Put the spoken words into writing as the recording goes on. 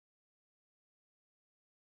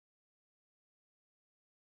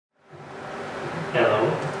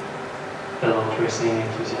tracing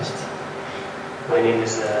enthusiast. My name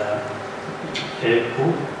is Philippe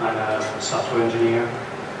Proulx. I'm a software engineer,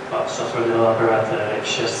 software developer at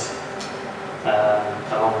EfficiOS,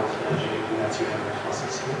 along with Julie Mathieu and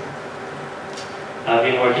Francis here. I've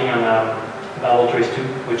been working on Babeltrace 2,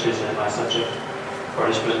 which is my subject for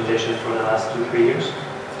this presentation for the last 2-3 years.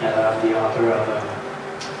 I'm the author of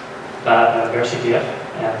BearCTF,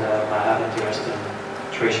 and I have interest in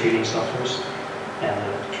trace reading softwares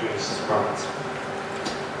and trace formats.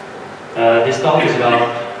 This talk is about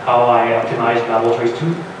how I optimize Babeltrace 2.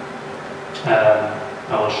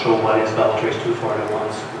 I will show what is Babeltrace 2 for the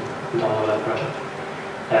ones who don't know that project.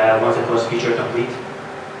 Once it was feature complete,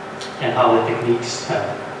 and how the techniques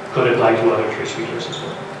could apply to other trace readers as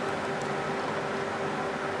well.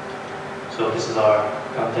 So this is our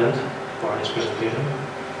content for this presentation.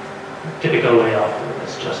 Typical layout,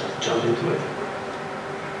 let's just jump into it.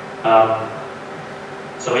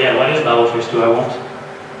 So yeah, what is Babeltrace 2? I won't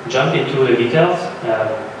jump into the details.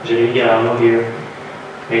 Julie Mathieu here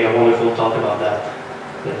made a wonderful talk about that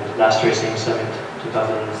the last Tracing Summit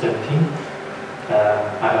 2017. I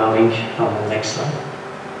have a link on the next slide.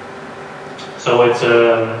 So it's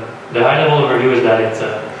the high-level overview is that it's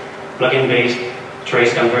a plugin-based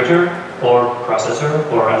trace converter or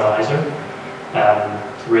processor or analyzer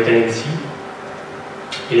written in C.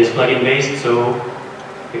 It is plugin-based, so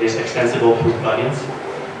it is extensible through plugins,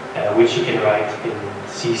 which you can write in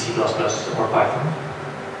C, C++, or Python.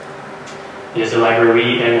 It is a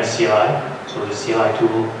library and a CLI, so the CLI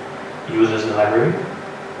tool uses the library.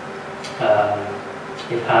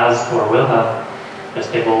 It has or will have a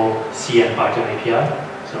stable C and Python API.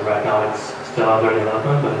 So right now it's still under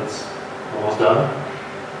development, but it's almost done.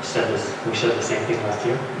 We said the same thing last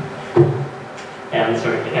year. And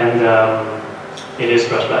it is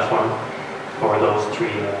cross-platform for those 3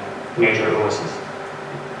 major OSs.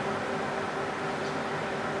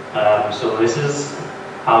 So this is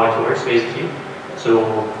how it works basically. So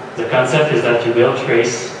the concept is that you build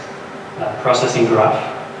trace processing graph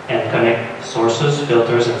and connect sources,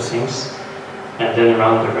 filters, and sinks, and then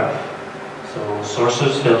run the graph. So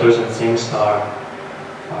sources, filters, and sinks are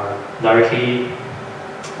directly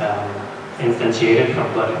instantiated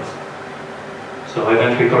from plugins. So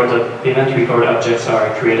event record objects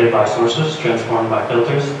are created by sources, transformed by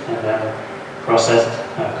filters, and then processed,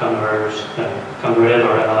 converted,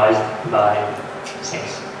 or analyzed by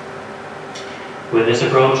sinks. With this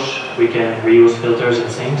approach, we can reuse filters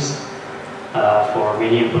and sinks for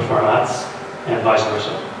many input formats, and vice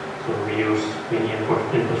versa. So reuse many input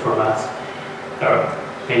formats, or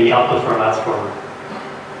many output formats for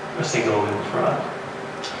a single input format.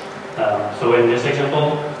 So in this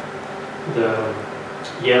example, the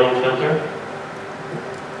yellow filter,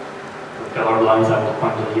 for colorblind, I will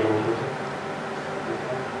point to the yellow filter.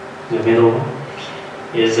 The middle one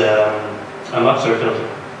is a Mupser filter.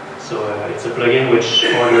 So it's a plugin which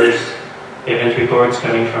orders event records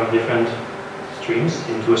coming from different streams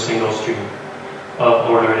into a single stream of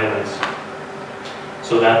ordered events,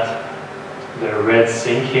 so that the red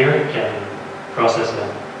sink here can process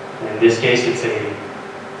them. And in this case, it's a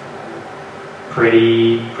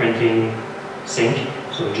pretty printing sink,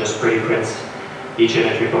 so it just pretty prints each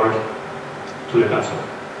event record to the console.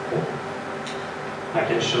 I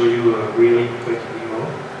can show you a really quick demo.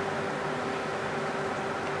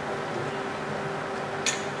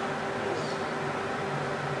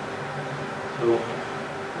 So,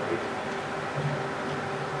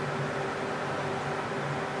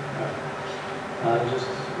 just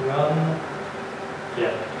run.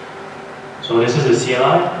 Yeah. So this is the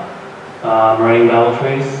CLI. I'm running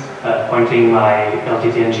Babeltrace, pointing my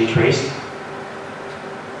LTTNG trace,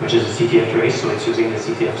 which is a CTF trace, so it's using the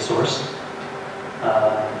CTF source.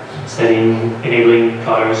 Enabling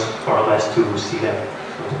callers for OS to see them.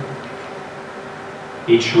 So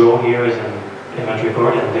each row here is an event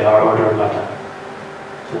record, and they are ordered by time.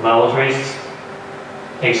 So Babeltrace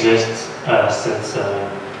exists since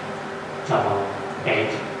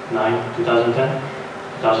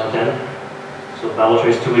 2010. So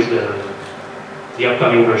Babeltrace 2 is the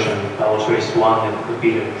upcoming version. Babeltrace 1 would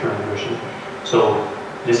be the current version. So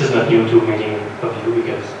this is not new to many of you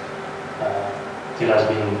because it has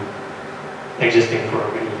been existing for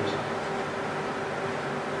many years.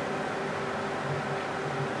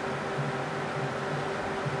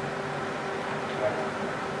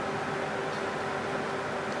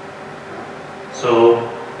 So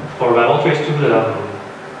for Babeltrace 2,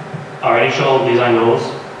 our initial design goals,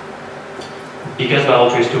 because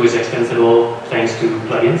Babeltrace 2 is extensible thanks to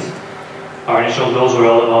plugins, our initial goals were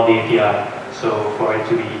all about the API. So for it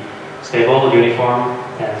to be stable, uniform,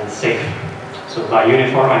 and safe. So by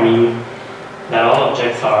uniform, I mean that all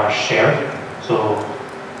objects are shared. So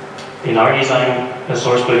in our design, a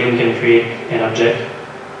source plugin can create an object,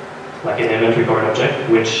 like an event record object,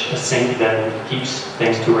 which a sync then keeps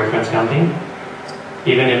thanks to reference counting,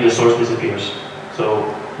 even if the source disappears. So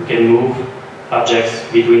you can move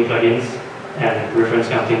objects between plugins, and reference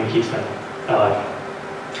counting keeps them alive.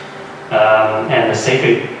 And a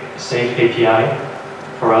safe API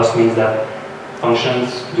for us means that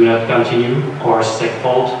functions do not continue or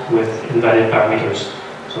segfault with invalid parameters.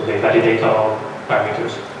 So they validate all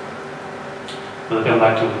parameters. We'll come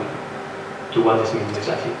back to what this means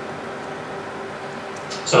exactly.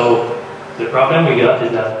 So the problem we got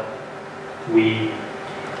is that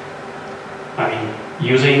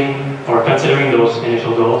using or considering those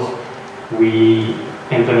initial goals, we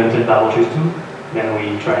implemented Babel 2, then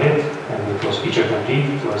we tried it, and it was feature complete.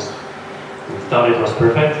 We thought it was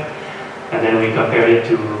perfect, and then we compared it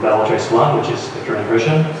to Babel 1, which is the current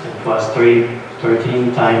version. It was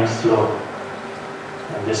 13 times slower.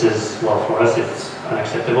 And this is, well, for us it's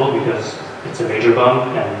unacceptable because it's a major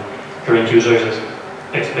bump, and current users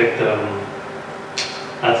expect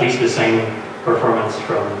at least the same performance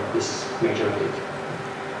from this major update.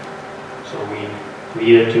 So we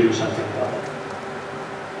needed to do something about that.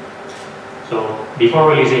 So before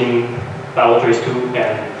releasing Babel 2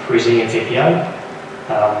 and freezing its API,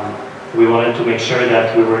 we wanted to make sure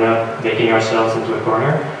that we were not making ourselves into a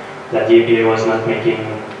corner, that the API was not making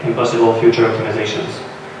impossible future optimizations.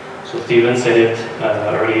 So Steven said it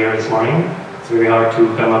earlier this morning. It's very hard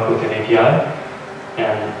to come up with an API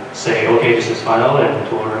and say, okay, this is final and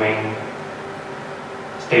it will remain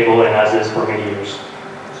stable and as is for many years.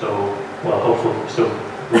 So, well, hopefully. So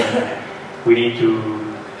we need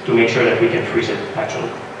to make sure that we can freeze it,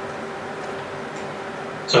 actually.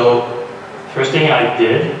 So first thing I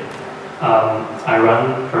did, I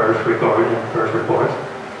ran perf record and perf report,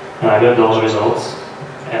 and I got those results.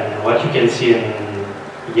 And what you can see in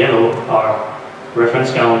yellow are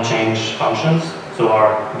reference count change functions. So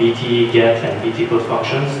our BT get and BT put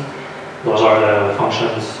functions. Those are the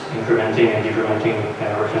functions incrementing and decrementing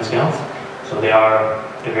reference counts. So they are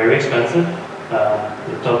very expensive,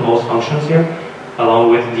 the topmost functions here,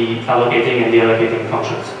 along with the allocating and deallocating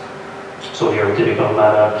functions. So your typical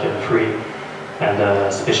malloc and free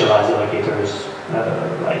and specialized allocators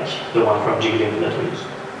like the one from Glim that we use.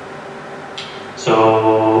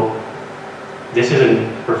 So this is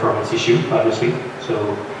a performance issue, obviously.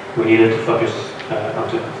 So we needed to focus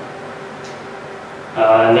onto it.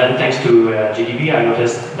 And then thanks to GDB, I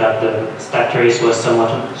noticed that the stack trace was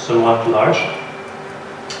somewhat large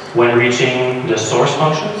when reaching the source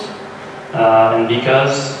functions. And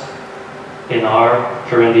because in our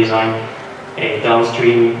current design, a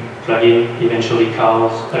downstream plugin eventually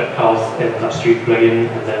calls an upstream plugin,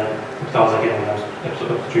 and then it calls again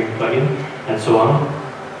an upstream plugin, and so on.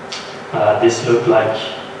 This looked like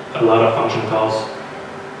a lot of function calls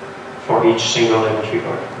for each single image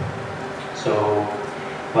record. So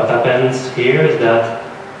what happens here is that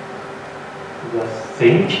the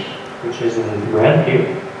think, which is in red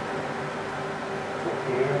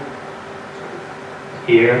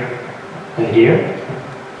here, and here,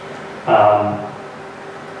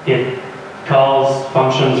 it calls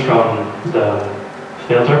functions from the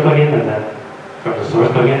filter plugin and then from the source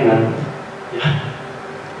plugin, and then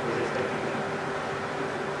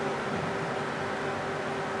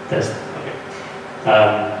test. Okay.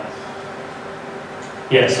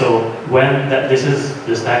 Yeah. So when this is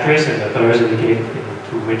the stack trace, and the colors indicate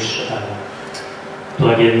to which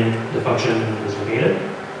plugin the function is located.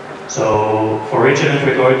 So for each event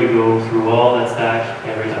record, you go through all that stack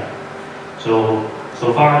every time.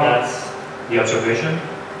 So far, that's the observation.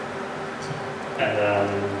 And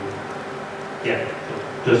yeah,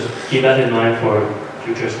 so just keep that in mind for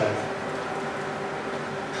future slides.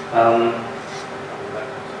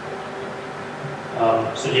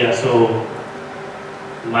 So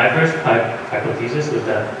my first hypothesis was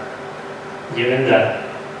that, given that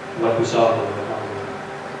what we saw on the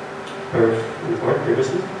perf report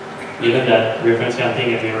previously, given that reference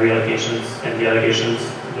counting and memory allocations and the allocations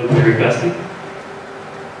look very costly,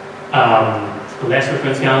 less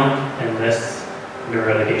reference count and less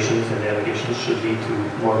memory allocations and the allocations should lead to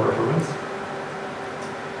more performance.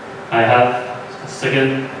 I have a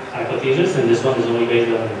second hypothesis, and this one is only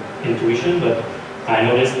based on intuition, but I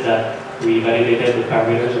noticed that we validated the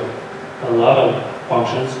parameters of a lot of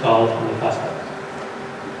functions called on the fast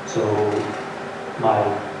path. So my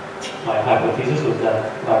hypothesis was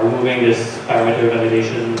that by removing this parameter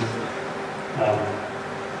validation,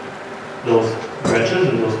 those branches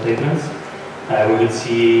and those statements, we would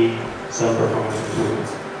see some performance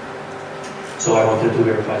improvements. So I wanted to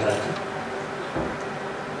verify that too.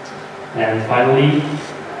 And finally,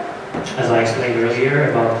 as I explained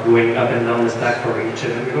earlier about going up and down the stack for each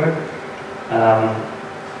event record,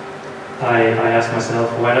 I asked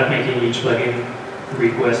myself, why not making each plugin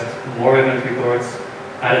request more event records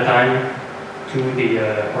at a time to the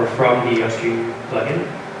or from the upstream plugin,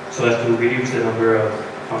 so as to reduce the number of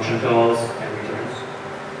function calls and returns,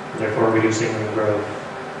 therefore reducing the number of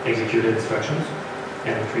executed instructions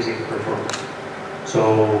and increasing the performance.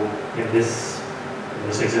 So in this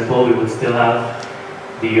example, we would still have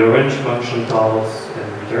the orange function calls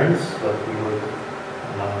and returns, but we would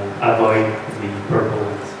avoid the purple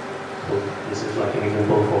ones. So this is like an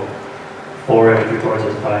example for 4 event records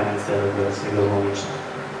at a time instead of a single one each time.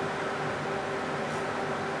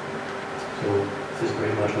 So this is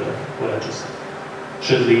pretty much what I just said.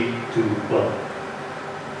 Should lead to, well,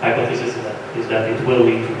 hypothesis is that it will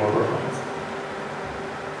lead to more performance.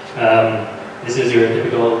 This is your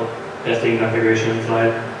typical testing configuration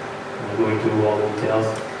slide. I'm going through all the details.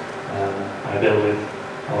 I build with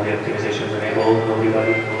all the optimizations enabled, no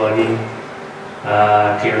debugging, no logging,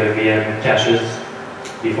 clear the VM caches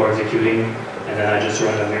before executing, and then I just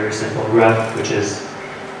run a very simple graph, which is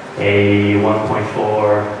a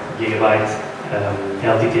 1.4 gigabyte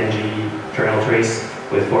LTTNG kernel trace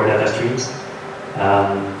with 4 data streams.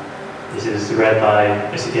 This is read by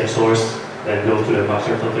a CTF source, then goes to the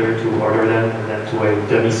master filter to order them, and then to a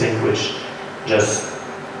dummy sync, which just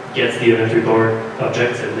gets the event record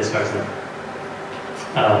objects and discards them.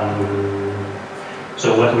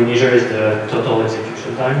 So what we measure is the total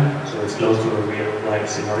execution time, so it's close to a real-life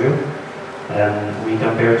scenario. We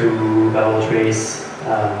compare to BabelTrace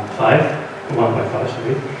 1.5,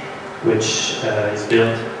 sorry, which is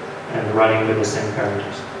built and running with the same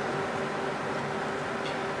parameters.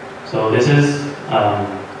 So this is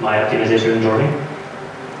my optimization journey.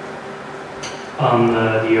 On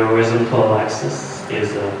the horizontal axis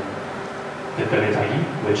is the commit ID,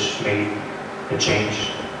 which made a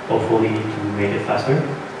change, hopefully, to make it faster.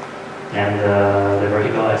 And the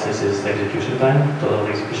vertical axis is execution time, total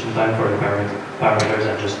execution time for the parameters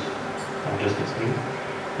I just explained.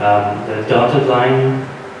 The dotted line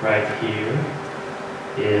right here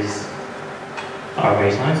is our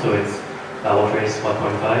baseline, so it's BabelTrace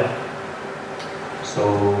 1.5. So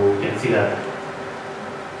you can see that,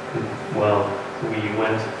 well, we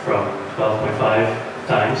went from 12.5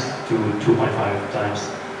 times to 2.5 times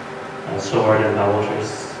slower than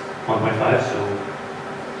BabelTrace 1.5, so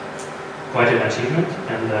quite an achievement.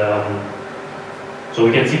 And so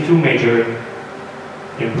we can see 2 major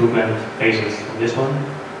improvement phases on this one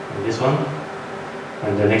and this one.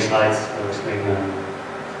 And the next slides will explain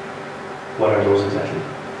what are those exactly.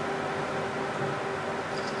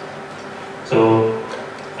 So,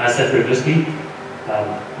 as said previously,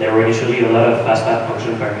 there were initially a lot of fastpath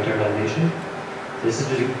function parameter validation. This is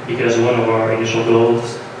because one of our initial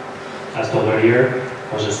goals, as told earlier,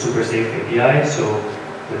 was a super safe API. So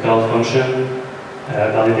the call function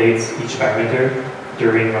validates each parameter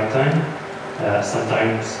during runtime.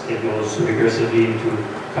 Sometimes it goes recursively into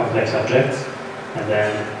complex objects, and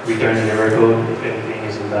then returns an error code if anything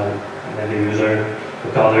is invalid. And then the user,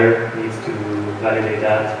 the caller, needs to validate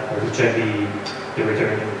that or to check the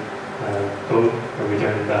return code or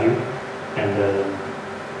return value and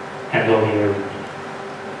handle the error.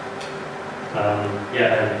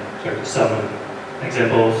 Some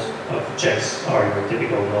examples of checks are your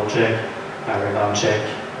typical null check, rebound check,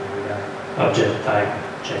 object type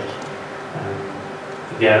check,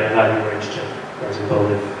 value range check. For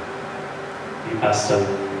example, if you pass some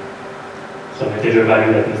integer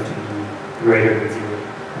value that needs to be greater than 0,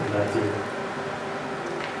 and that's 0.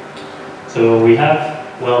 So we have,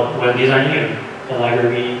 well, when designing a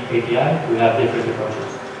library API, we have different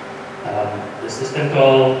approaches. The system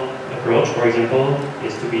call approach, for example,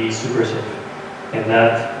 is to be super safe, in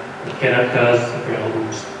that it cannot cause a kernel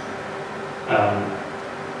boost.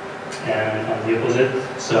 And on the opposite,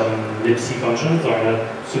 some libc functions are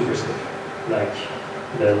not super safe, like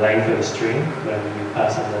the length of a string. When you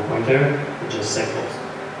pass a null pointer, it just cycles.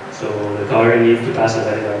 So the caller needs to pass a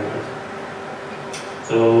valid argument.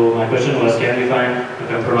 So my question was, can we find a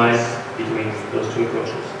compromise between those 2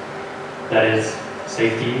 approaches? That is,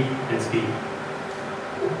 safety and speed.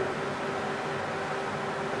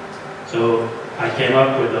 So I came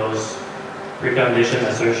up with those precondition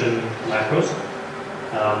assertion macros.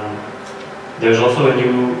 There's also a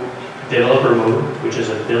new developer mode, which is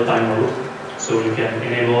a build time mode. So you can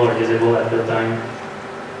enable or disable at build time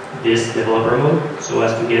this developer mode, so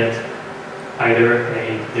as to get either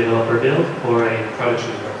a developer build or a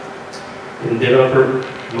production build. In developer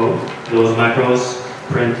mode, those macros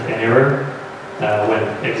print an error when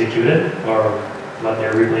executed, or what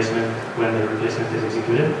their replacement, when the replacement is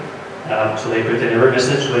executed. So they print an error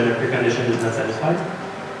message when the precondition is not satisfied.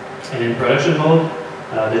 And in production mode,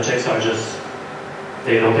 the checks are just,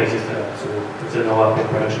 they don't exist at all. So it's a no-op in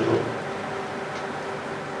production mode.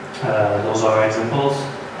 Those are examples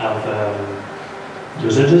of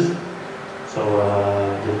usages. So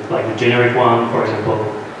like the generic one, for example,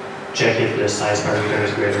 check if the size parameter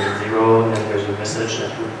is greater than 0, and then there's a message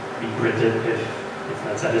that would be printed if it's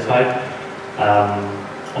not satisfied.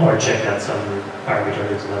 Or check that some parameter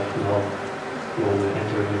is not null when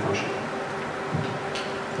entering the function.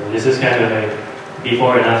 So this is kind of a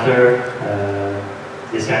before and after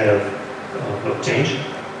this kind of change.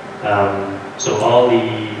 So all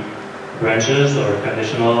the branches or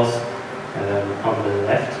conditionals on the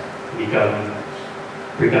left become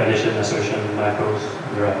precondition assertion macros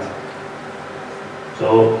on the right.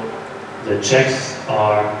 So the checks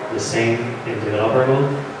are the same in developer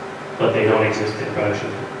mode, but they don't exist in production.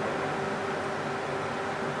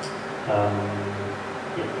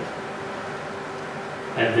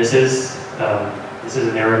 And this is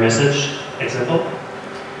an error message example.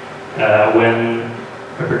 When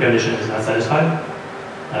a precondition is not satisfied,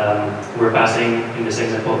 we're passing, in this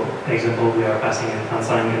example, we are passing an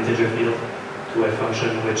unsigned integer field to a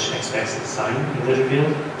function which expects a signed integer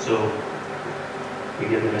field. So we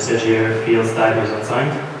get the message here, field's type is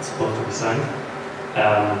unsigned, it's supposed to be signed.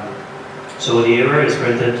 So the error is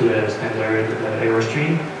printed to a standard error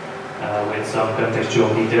stream with some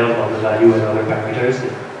contextual detail on the value and other parameters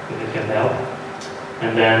if it can help.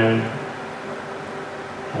 And then,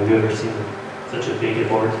 have you ever seen such a big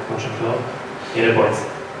abort function call? It aborts.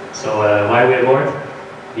 So why we abort?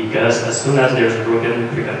 Because as soon as there's a broken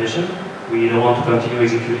precondition, we don't want to continue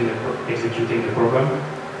executing the program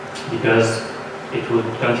because it would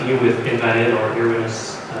continue with invalid or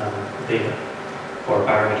erroneous data or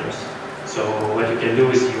parameters. So what you can do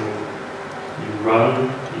is you run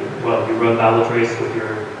value trace with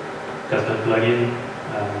your custom plugin,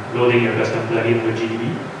 loading your custom plugin with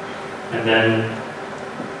GDB, and then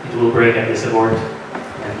it will break at this abort,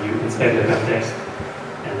 and you inspect the context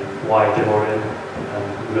and why it aborted.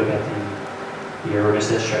 You look at the error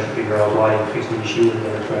message, try to figure out why and fix the issue, and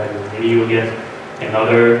then try. Maybe you'll get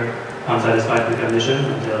another unsatisfied precondition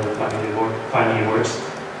until it finally works,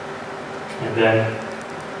 and then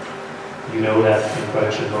you know that in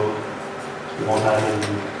production mode you won't have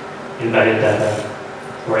any invalid data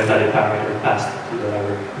or invalid parameter passed to the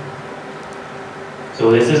library.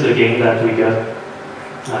 So this is the gain that we got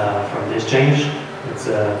from this change.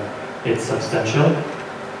 It's substantial.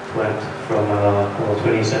 It went from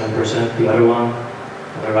 27%, the other one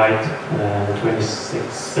on the right,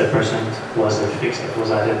 26% was a fix that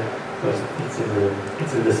was added, but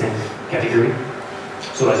it's in the same category.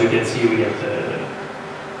 So as you can see, we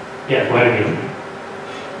get quite a gain.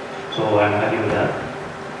 So I'm happy with that.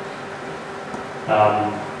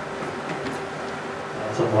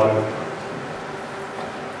 Some water.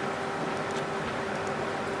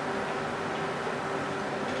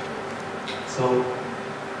 So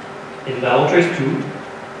in ValveTrace 2,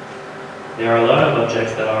 there are a lot of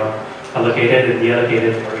objects that are allocated and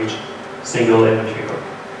deallocated for each single inventory record.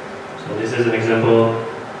 So this is an example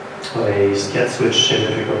of a scat switch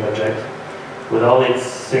inventory record object with all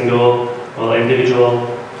its individual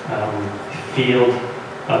field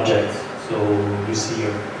objects. So you see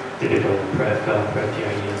your typical pref, PID,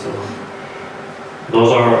 and so on.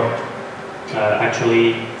 Those are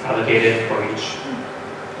actually allocated for each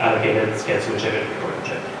allocated scat switch inventory record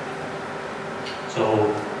object.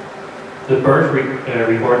 So the perf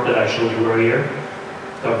report that I showed you earlier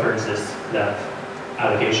confirms that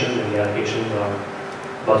allocation and the allocations are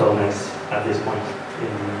bottlenecks at this point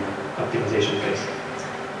in the optimization phase.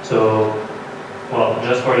 So, well,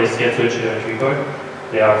 just for this scat switch inventory record,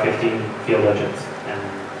 there are 15 field objects, and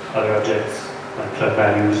other objects like club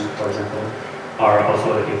values, for example, are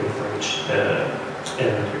also allocated for each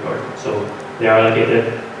element record. So they are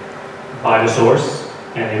allocated by the source,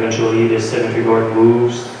 and eventually this inventory record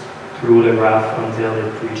moves through the graph until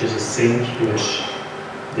it reaches a sink, which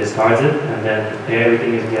discards it, and then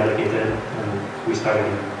everything is deallocated, and we start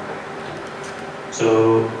again.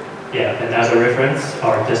 So, yeah, and as a reference,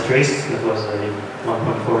 our test trace, that was a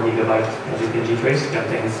 1.4 gigabyte LGPNG trace,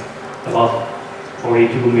 contains about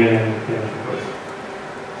 42 million inventory records.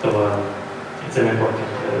 So it's an important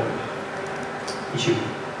issue.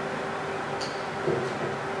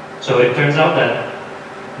 So it turns out that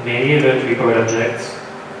many event record objects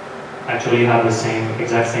actually have the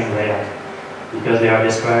exact same layout, because they are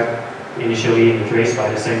described initially in the trace by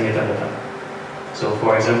the same metadata. So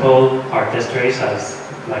for example, our test trace has,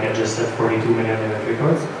 like I just said, 42 million event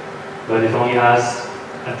records, but it only has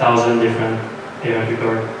 1,000 different event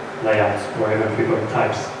record layouts or event record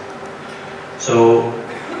types. So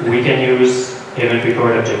we can use event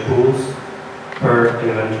record object pools per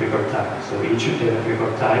event record type. So each event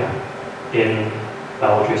record type in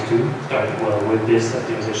Trace 2, starting well with this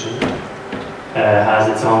optimization, has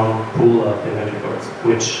its own pool of event records,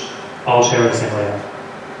 which all share the same layout.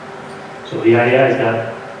 So the idea is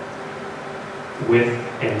that with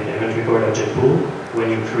an event record object pool, when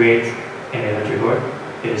you create an event record,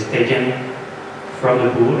 it is taken from the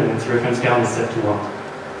pool and its reference count is set to 1.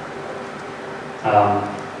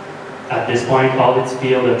 At this point, all its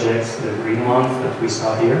field objects, the green ones that we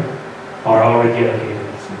saw here, are already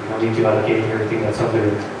allocated. So we don't need to allocate everything that's under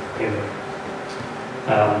it here.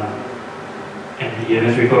 And the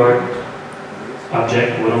event record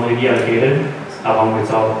object would only be allocated along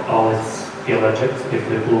with all its field objects if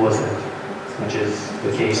the pool was empty, which is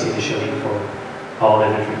the case initially for all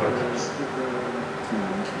event record types.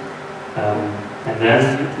 And then,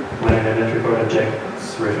 when an event record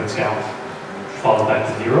object's reference count falls back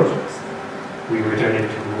to 0, we return it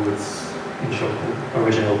to its initial pool,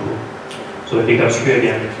 original pool. So it becomes free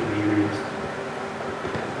again to be reused.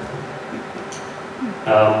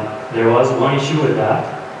 There was one issue with that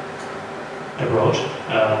approach,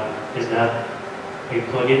 is that a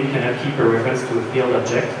plugin cannot keep a reference to a field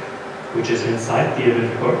object which is inside the event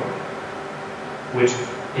record, which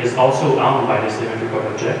is also owned by this event record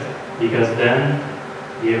object, because then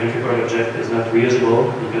the event record object is not reusable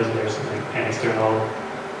because there's an external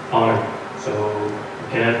owner. So you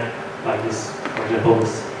cannot, like this, for example,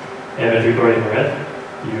 this event record in red,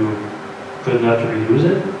 you could not reuse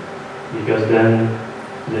it because then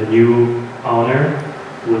the new owner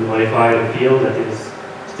would modify the field that is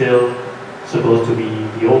still supposed to be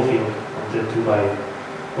the old field wanted to by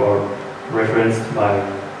or referenced by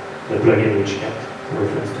the plugin which kept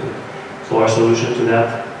reference to it. So our solution to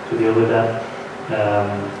that, to deal with that,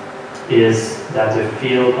 is that the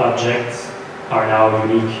field objects are now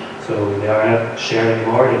unique. So they are not shared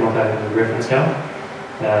anymore, they don't have any reference count.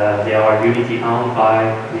 They are uniquely owned by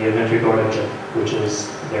the event record object, which is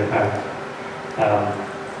their parent.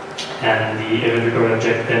 And the event record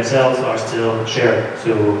object themselves are still shared.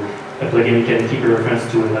 So a plugin can keep a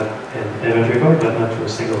reference to an event record, but not to a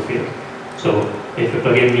single field. So if a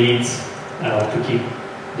plugin needs to keep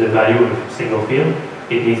the value of a single field,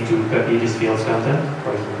 it needs to copy this field's content,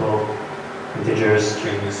 for example, integers,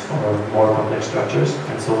 strings, or more complex structures,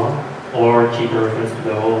 and so on, or keep a reference to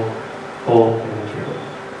the whole event record.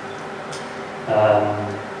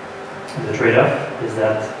 The trade-off is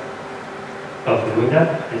that of doing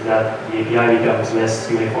that is that the API becomes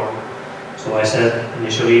less uniform. So I said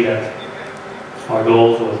initially that our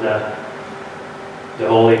goal was that the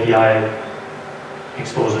whole API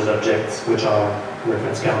exposes objects which are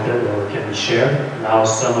reference counted or can be shared. Now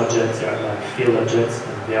some objects are like field objects,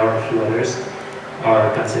 and there are a few others,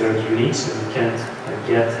 are considered unique, so you can't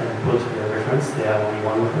get and put their reference, they have only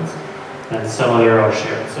one reference. And some other are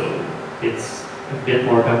shared, so it's a bit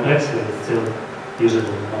more complex, but it's still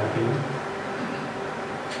usable in my opinion.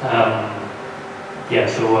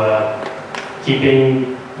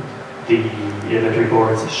 Keeping the event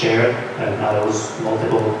records shared allows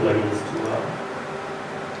multiple plugins to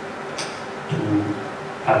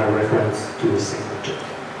have a reference to a single object,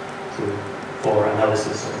 so for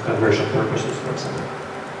analysis or conversion purposes, for example.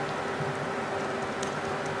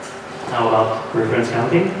 Now about reference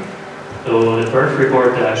counting. So the first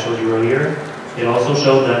report that I showed you earlier, it also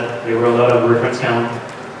showed that there were a lot of reference count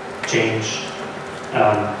change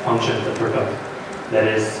functions that were called. That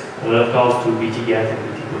is, a lot of calls to btget and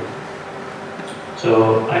btput.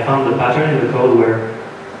 So I found the pattern in the code where,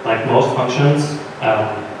 like most functions,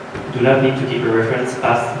 do not need to keep a reference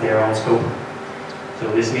past their own scope.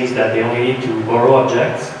 So this means that they only need to borrow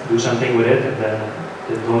objects, do something with it, and then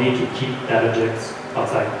they don't need to keep that object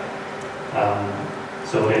outside.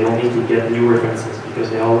 So they don't need to get new references because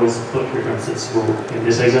they always put references. So in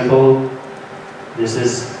this example,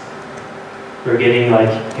 we're getting like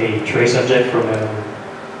a trace object from a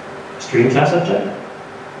string class object,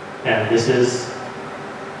 and this is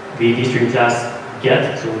bt string class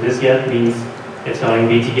get. So this get means it's calling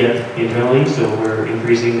btget internally, so we're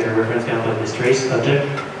increasing the reference count of this trace object,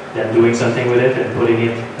 then doing something with it and putting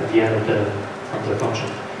it at the end of the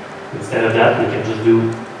function. Instead of that, we can just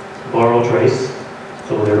do borrow trace,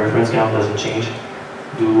 so the reference count doesn't change,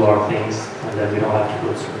 do our things, and then we don't have to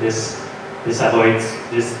put. So this avoids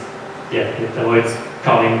this. Yeah, it avoids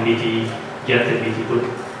calling btget and btput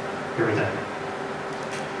every time.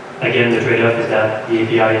 Again, the trade-off is that the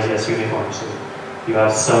API is less uniform, so you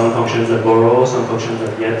have some functions that borrow, some functions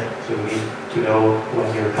that get. So you need to know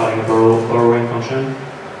when you're calling a borrowing function,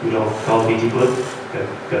 you don't call btput,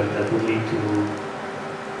 because that would lead to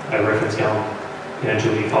a reference count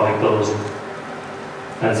eventually falling close,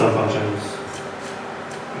 and some functions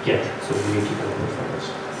get. So you need to know those for those.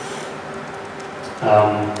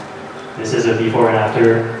 This is a before and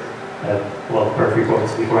after, well, perf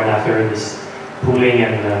reports before and after this pooling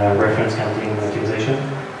and reference counting optimization.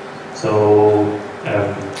 So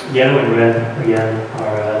yellow and red, again,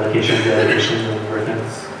 are allocations, allocations, and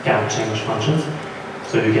reference count change functions.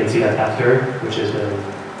 So you can see that after, which is the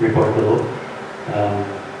report below,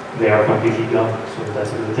 they are completely gone, so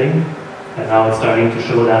that's a good thing. And now it's starting to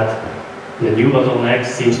show that the new bottleneck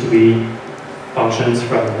seems to be functions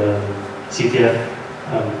from the CTF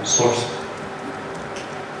source.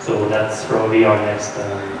 So that's probably our next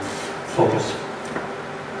focus.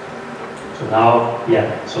 So now,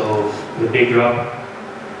 yeah, so the big drop,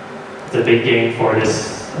 the big gain for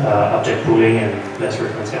this object pooling and less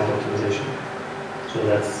reference count optimization. So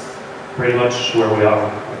that's pretty much where we are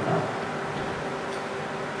right now.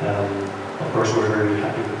 Of course, we're very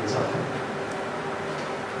happy with this outcome.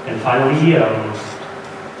 And finally,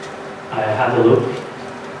 I had a look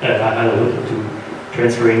into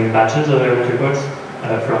transferring batches of event reports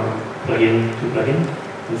from plugin to plugin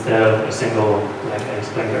instead of a single, like I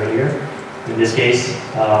explained earlier. In this case,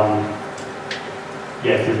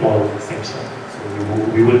 yeah, it is more of the same stuff. So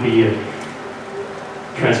we would be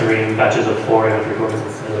transferring batches of 4 event records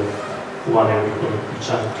instead of 1 event record each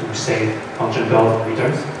time to save function calls and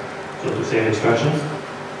returns, so to save instructions.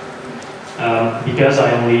 Because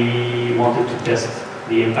I only wanted to test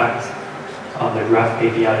the impact on the graph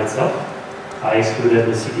API itself, I excluded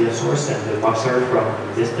the CTF source and the muxer from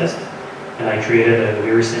this test, and I created a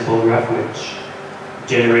very simple graph which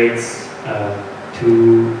generates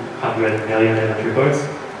 200 million event records,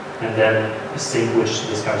 and then a sink which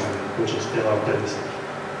discards them, which is still out of the sink.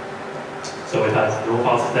 So it has no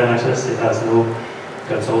file system access, it has no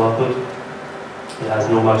console output, it has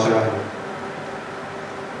no muxer either.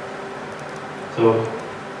 So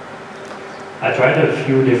I tried a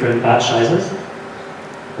few different batch sizes.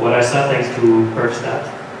 What I saw thanks to perfstat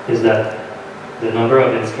is that the number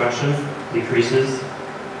of instructions decreases.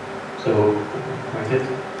 So mark it.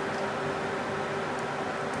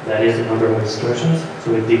 That is the number of instructions.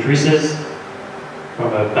 So it decreases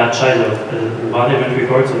from a batch size of 1 event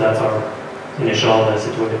record, so that's our initial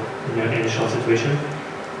situation,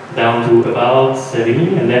 down to about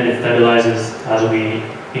 70, and then it stabilizes as we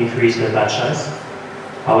increase the batch size.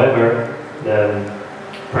 However, the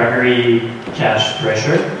primary cache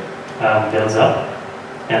pressure builds up,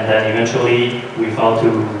 and then eventually we fall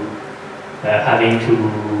to having to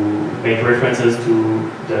make references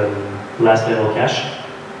to the last level cache.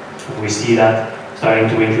 We see that starting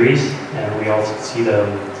to increase, and we also see the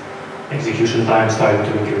execution time starting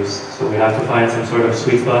to increase. So we have to find some sort of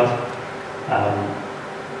sweet spot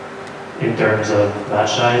in terms of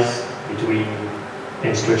batch size between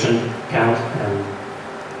instruction count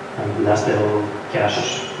and last level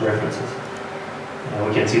cache references.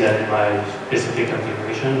 We can see that in my specific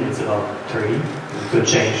configuration, it's about 30. It could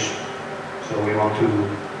change. So we want to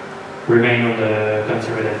remain on the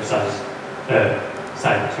conservative side.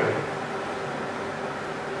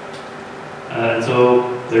 And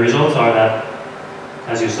so the results are that,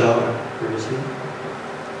 as you saw previously,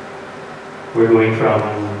 we're going from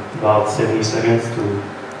about 70 seconds to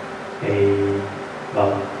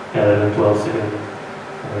about 11, 12 seconds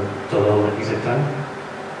total exit time.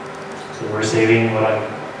 So we're saving, what I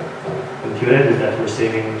computed is that we're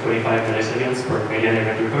saving 25 milliseconds per million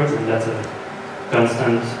event records, and that's a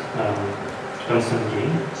constant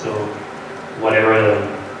gain. So whatever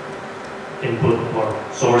the input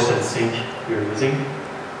or source and sink you're using,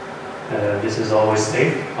 this is always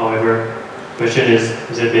safe. However, the question is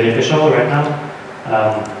it beneficial right now?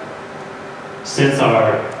 Since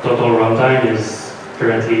our total runtime is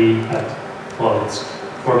currently at, well, it's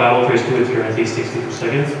for Babel Trace 2, it's currently 62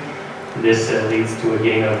 seconds. This leads to a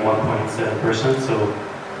gain of 1.7%, so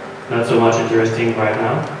not so much interesting right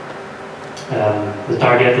now. The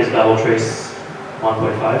target is Babel Trace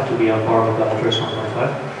 1.5, to be on par with Babel Trace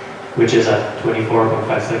 1.5, which is at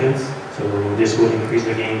 24.5 seconds. So this would increase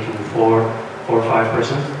the gain to 4 or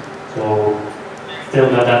 5%. So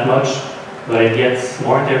still not that much, but it gets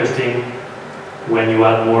more interesting when you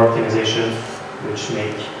add more optimizations, which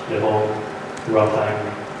make the whole runtime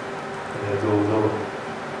go lower.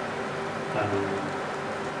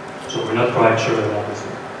 So we're not quite sure about this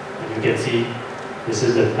one. And you can see this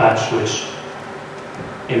is the patch which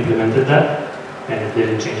implemented that, and it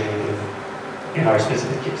didn't change anything in our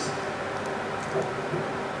specific case.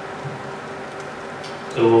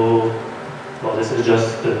 So, well, this is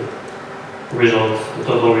just the results, the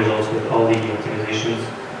total results with all the optimizations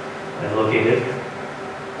located.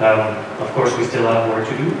 Of course, we still have work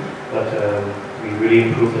to do, but we really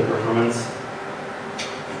improved the performance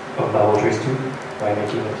of BabelTrace 2 by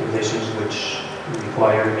making optimizations which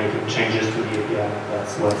require making changes to the API.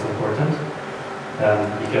 That's what's important,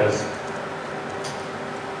 because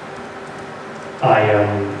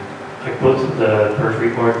I put the perf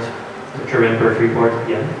report, the current perf report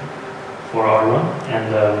again for R1,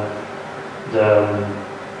 and the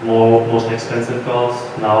most expensive calls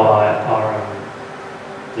now are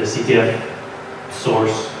the CTF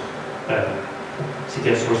source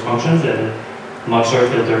functions and Moxer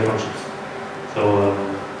filter functions. So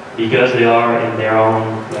because they are in their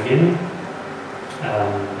own plugin,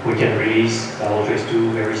 we can release BabelTrace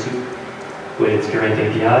 2 very soon with its current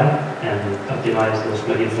API and optimize those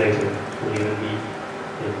plugins later. It will even be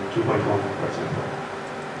in 2.1, for example.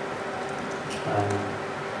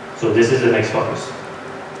 So this is the next focus.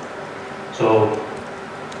 So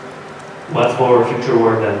what's for future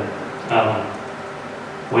work then?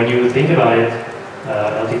 When you think about it,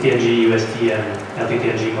 LTTNG, UST, and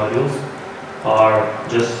LTTNG modules are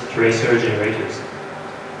just tracer generators,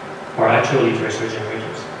 or actually tracer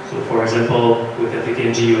generators. So for example, with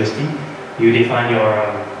LTTNG UST, you define your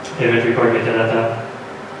event record metadata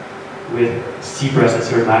with C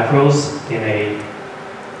processor macros in a,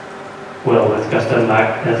 well, with custom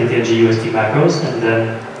LTTNG UST macros, and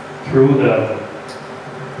then through the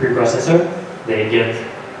preprocessor, they get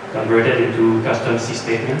converted into custom C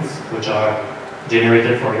statements, which are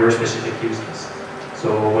generated for your specific use case.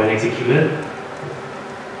 So when executed,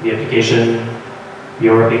 the application,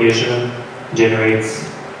 your application generates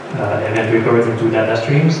event records into data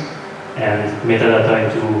streams and metadata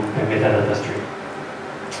into a metadata stream.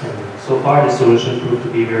 And so far, this solution proved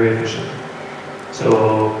to be very efficient.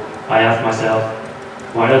 So I asked myself,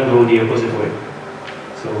 why not go the opposite way?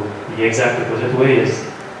 So the exact opposite way is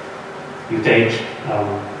you take,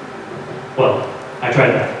 well, I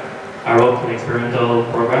tried that. I wrote an experimental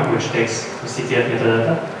program which takes the CTF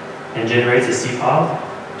metadata and generates a C file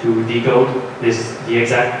to decode the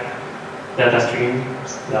exact data streams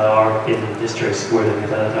that are in this trace where the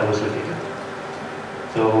metadata was located.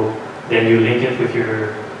 So then you link it with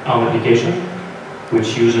your own application,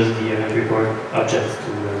 which uses the event record objects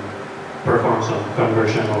to perform some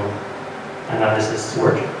conversion or analysis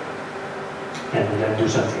work, and then do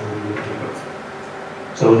something with the event records.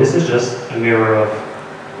 So this is just a mirror of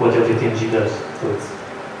what LTTNG does. So it's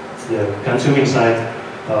the consuming side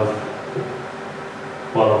of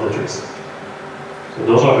all of the trace. So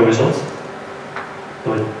those are the results.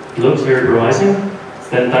 So it looks very promising. It's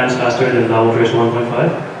 10 times faster than BabelTrace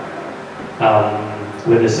 1.5,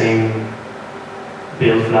 with the same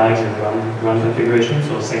build flags and run configuration,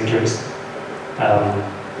 so same trace.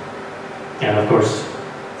 And of course,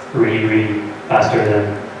 really faster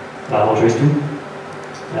than BabelTrace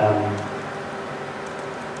 2.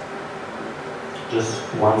 Just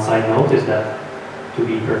one side note is that, to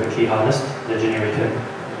be perfectly honest, the generated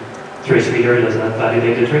trace reader does not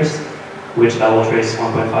validate the trace, which BabelTrace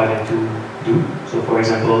 1.5 and 2 do. So for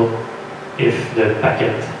example, if the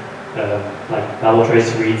packet, like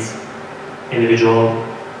BabelTrace reads individual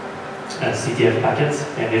CTF packets,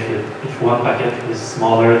 and if one packet is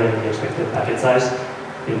smaller than the expected packet size,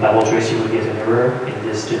 in BabelTrace you will get an error. In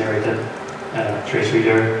this generated trace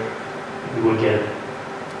reader, you will get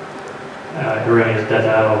erroneous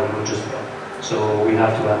data, or it will just fail. So we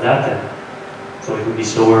have to add that, and so it will be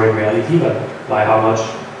slower in reality, but by how much,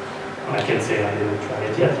 I can't say. I didn't try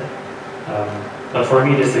it yet. But for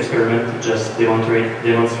me, this experiment just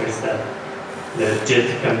demonstrates that the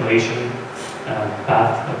JIT compilation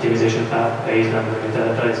path, optimization path based on the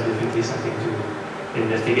metadata is definitely something to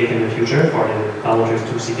investigate in the future for the BabelTrace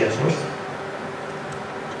 2 CTF source.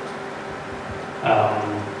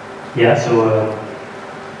 Yeah, so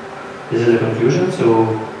this is the conclusion. So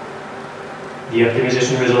the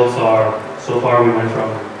optimization results are, so far we went from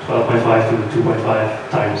 12.5 to 2.5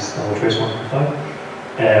 times BabelTrace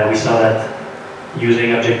 1.5. We saw that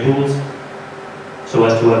using object pools so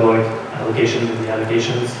as to avoid allocations in the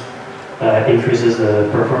allocations increases the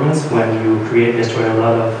performance when you create, destroy a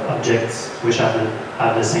lot of objects which have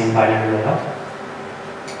the same binary layout.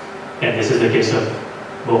 And this is the case of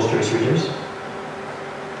both trace readers.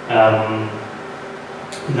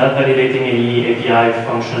 Not validating any API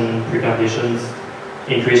function preconditions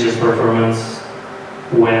increases performance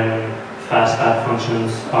when fast path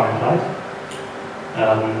functions are implied.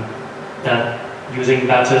 That using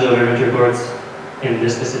batches of event records in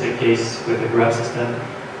this specific case with the graph system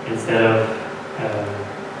instead of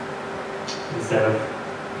instead of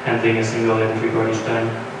handling a single event record each time.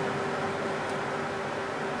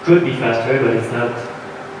 Could be faster, but it's not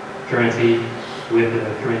currently with the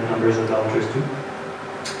current numbers of vouchers too.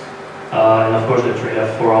 And of course the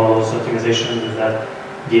trade-off for all those optimizations is that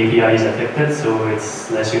the API is affected, so it's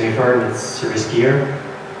less uniform, it's riskier,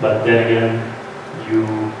 but then again, you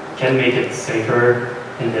can make it safer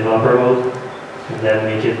in developer mode, and then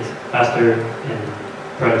make it faster in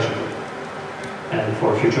production mode. And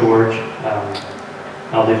for future work,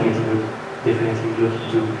 I'll definitely look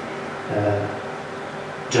into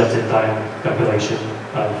just-in-time compilation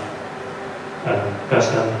of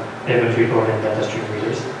custom event record and data stream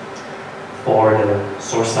readers for the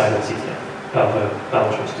source side of CTF, of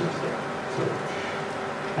vouchers too. So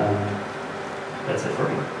that's it for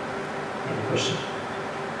me. Any questions?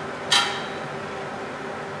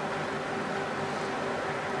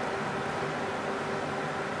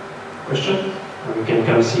 Question? Or you can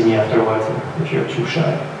come see me afterwards if you're too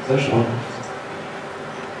shy. Sure.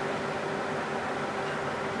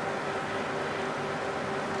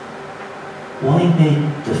 Why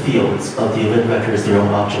make the fields of the event records their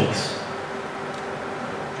own objects?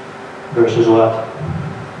 Versus what?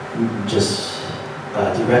 Just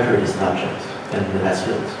the record is an object and it has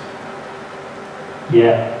fields.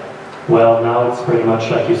 Yeah. Well, now it's pretty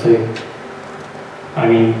much like you say. I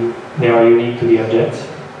mean, they are unique to the object,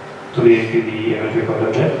 to the event record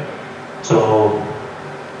object. So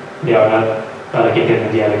they are not allocated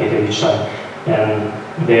and deallocated each time.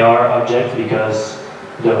 And they are objects because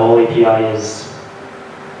the whole API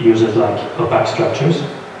uses like opaque structures.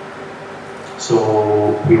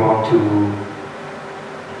 So we want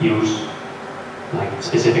to use like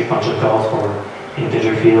specific function calls for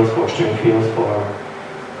integer fields, for string fields, for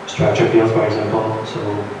structure fields, for example. So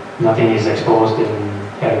nothing is exposed in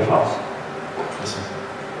header files.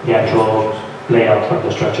 The actual layout of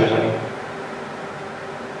the structures, I mean.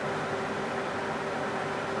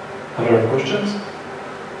 Other questions?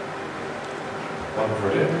 One for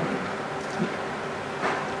there.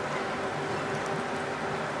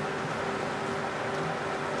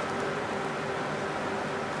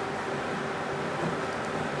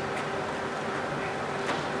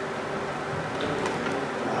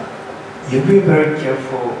 You've been very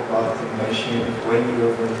careful about the machine when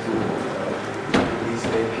you're going to release the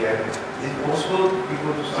API. Is it possible for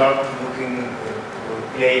people to start looking or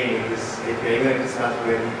playing with this API, even if it's not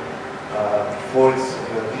ready, before it's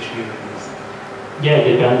officially released? Yeah,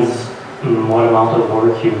 it depends on what amount of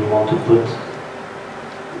work you want to put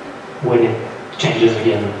when it changes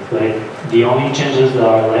again. Right? The only changes that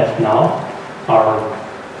are left now are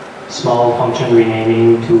small function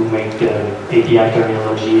renaming to make the API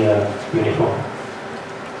terminology uniform.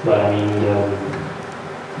 But I mean,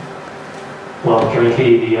 well,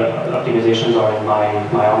 currently the optimizations are in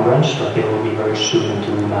my own branch, but they will be merged soon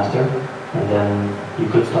into master. And then you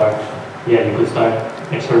could start, yeah, you could start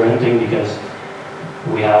experimenting because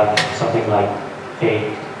we have something like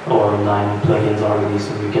 8 or 9 plugins already,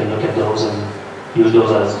 so you can look at those and use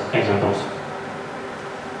those as examples.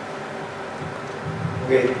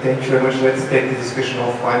 Okay, thank you very much. Let's take the discussion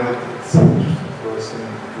offline, but it's interesting for us and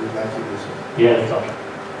we would like to do so. Yeah, that's all.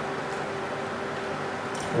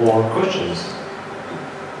 More questions?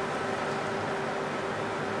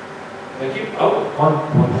 Thank you. Oh, one.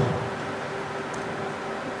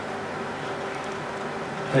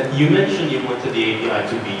 You mentioned you wanted the API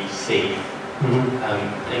to be safe,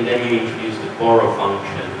 and then you introduced the borrow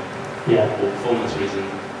function for performance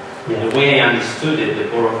reasons. Yeah. The way I understood it, the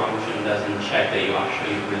borrow function doesn't check that you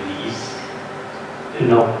actually release the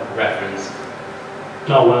reference.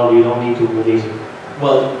 No, well, you don't need to release it.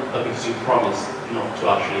 Well, because you promised not to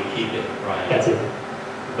actually keep it, right? That's it.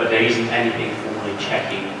 But there isn't anything formally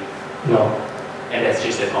checking. No. And that's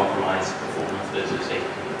just a compromise performance versus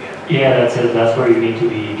safety again. Yeah, that's it. That's where you need to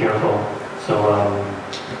be careful. So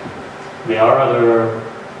there are other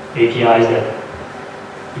APIs that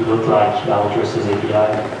look like Valtris's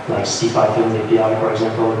API, like CPython's API, for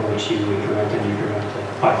example, in which you increment and decrement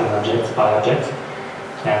Python objects, Py objects.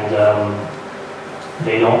 And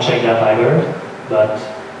they don't check that either, but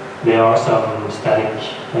there are some static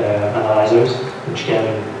analyzers which can,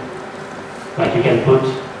 like you can put,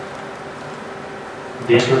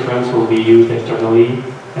 this reference will be used externally,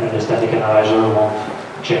 and the static analyzer won't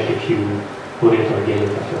check if you put it or get it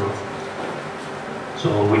afterwards.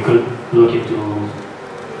 So we could look into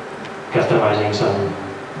customizing some,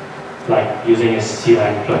 like using a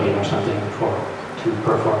C-line plugin or something to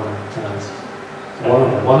perform analysis.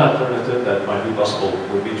 One alternative that might be possible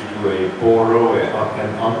would be to do a borrow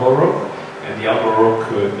and unborrow. And the outdoor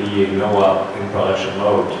could be NOAA in production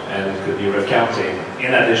mode, and it could be recounting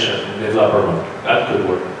in addition in developer mode. That could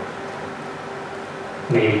work.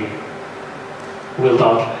 Maybe. We'll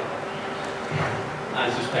talk. I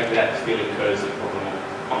suspect that still incurs the problem of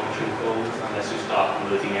function calls unless you start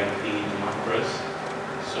converting everything into macros.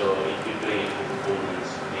 So if you're doing it for performance,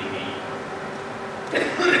 maybe.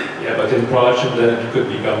 Yeah, but in production then it could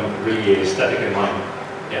become really static in mind.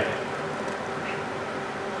 Yeah.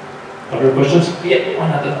 Other questions? Yeah,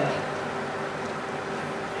 one other.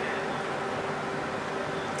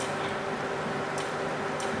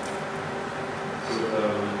 So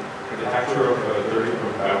the factor of 30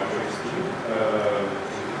 from biometrics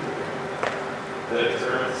the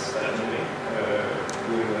experiments that you make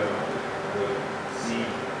with C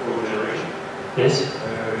code generation. Yes?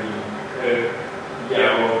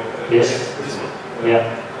 Yeah, well, yes. This one. Yeah.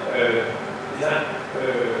 Is that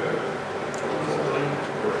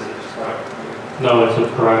or is it just private? No, it's a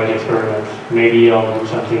private experiment. Maybe I'll do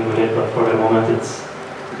something with it, but for the moment it's...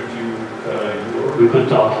 Could you we could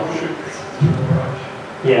talk.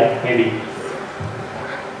 Yeah, maybe.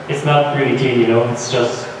 It's not really clean, you know, it's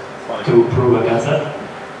just to prove a concept.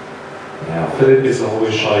 Yeah, Philippe is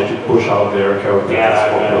always shy to push out their code.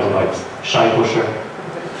 Yeah, shy pusher.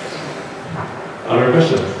 Other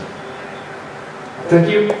questions? Thank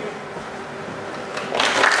you.